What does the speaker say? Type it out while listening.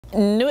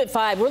New at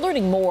 5, we're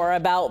learning more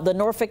about the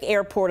Norfolk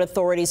Airport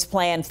Authority's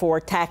plan for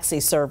taxi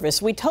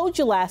service. We told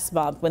you last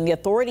month when the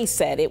authority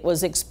said it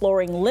was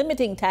exploring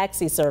limiting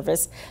taxi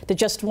service to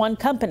just one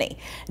company.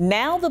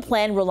 Now the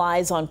plan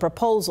relies on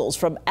proposals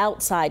from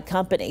outside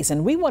companies,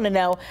 and we want to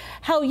know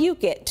how you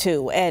get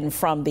to and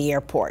from the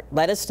airport.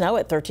 Let us know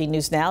at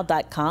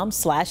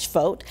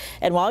 13newsnow.com/vote.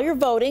 And while you're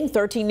voting,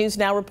 13 News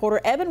Now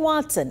reporter Evan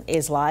Watson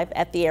is live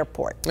at the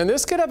airport. And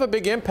this could have a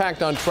big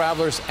impact on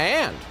travelers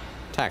and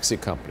taxi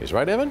companies,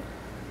 right, Evan?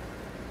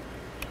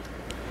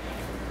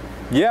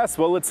 Yes,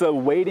 well, it's a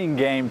waiting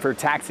game for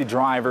taxi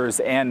drivers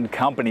and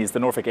companies. The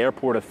Norfolk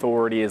Airport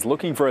Authority is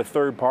looking for a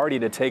third party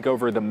to take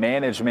over the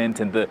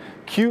management and the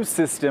queue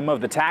system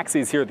of the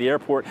taxis here at the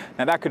airport.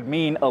 Now, that could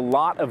mean a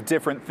lot of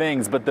different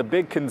things, but the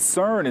big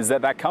concern is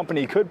that that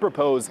company could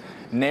propose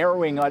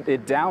narrowing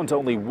it down to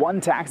only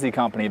one taxi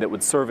company that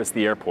would service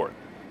the airport.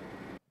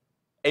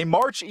 A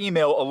March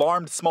email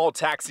alarmed small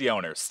taxi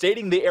owners,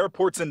 stating the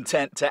airport's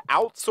intent to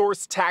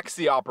outsource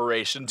taxi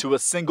operation to a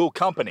single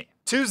company.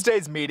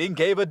 Tuesday's meeting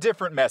gave a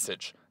different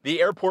message. The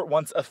airport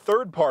wants a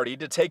third party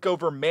to take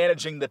over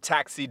managing the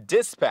taxi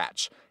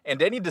dispatch,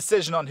 and any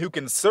decision on who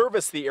can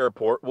service the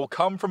airport will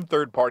come from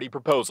third-party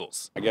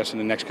proposals. I guess in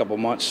the next couple of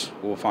months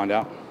we'll find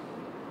out,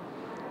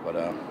 but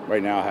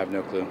right now I have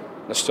no clue.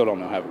 I still don't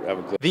know, have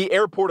a clue. The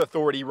Airport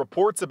Authority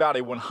reports about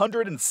a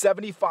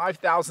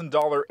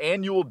 $175,000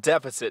 annual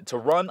deficit to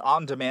run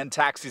on-demand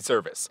taxi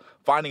service.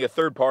 Finding a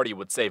third party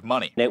would save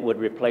money. It would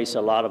replace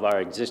a lot of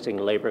our existing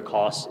labor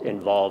costs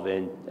involved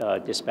in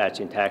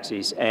dispatching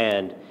taxis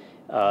and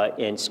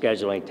in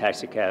scheduling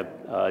taxi cab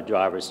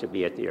drivers to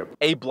be at the airport.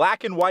 A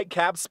Black and White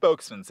Cab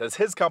spokesman says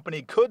his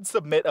company could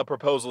submit a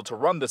proposal to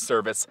run the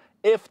service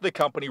if the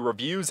company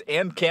reviews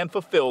and can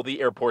fulfill the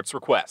airport's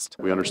request.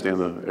 We understand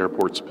the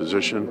airport's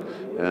position,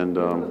 and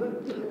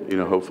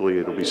hopefully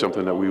it'll be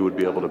something that we would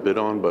be able to bid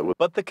on.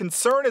 But the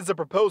concern is the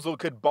proposal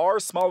could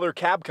bar smaller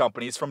cab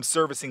companies from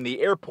servicing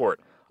the airport,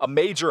 a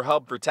major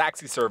hub for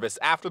taxi service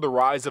after the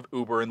rise of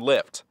Uber and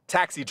Lyft.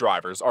 Taxi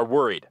drivers are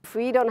worried. If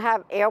we don't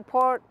have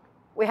airport,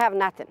 we have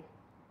nothing.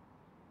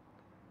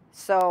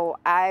 So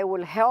I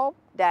will hope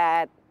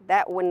that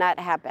will not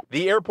happen.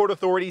 The Airport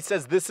Authority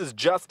says this is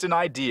just an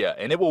idea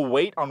and it will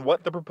wait on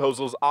what the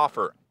proposals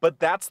offer. But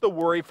that's the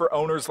worry for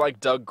owners like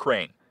Doug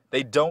Crane.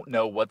 They don't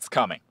know what's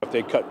coming. If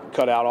they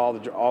cut out all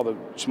the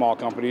small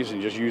companies and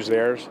just use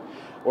theirs,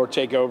 or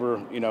take over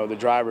the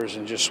drivers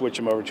and just switch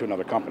them over to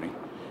another company,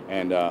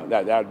 and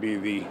that would be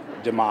the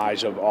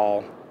demise of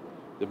all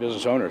the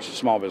business owners,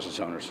 small business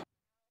owners.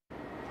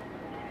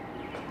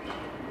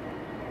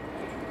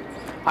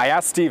 I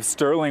asked Steve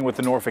Sterling with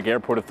the Norfolk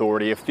Airport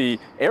Authority if the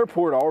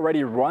airport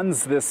already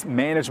runs this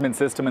management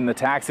system and the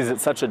taxis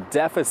at such a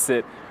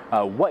deficit,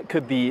 what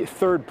could the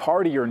third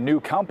party or new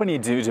company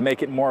do to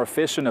make it more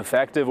efficient,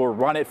 effective, or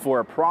run it for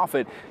a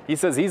profit? He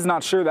says he's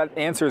not sure that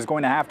answer is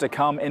going to have to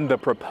come in the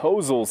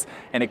proposals,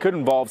 and it could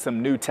involve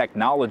some new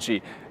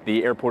technology.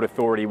 The Airport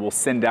Authority will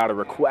send out a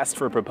request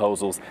for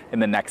proposals in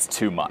the next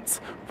 2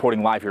 months.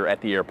 Reporting live here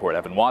at the airport,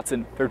 Evan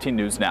Watson, 13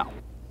 News Now.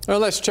 Well,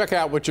 let's check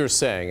out what you're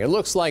saying. It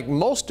looks like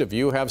most of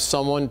you have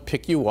someone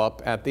pick you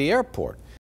up at the airport.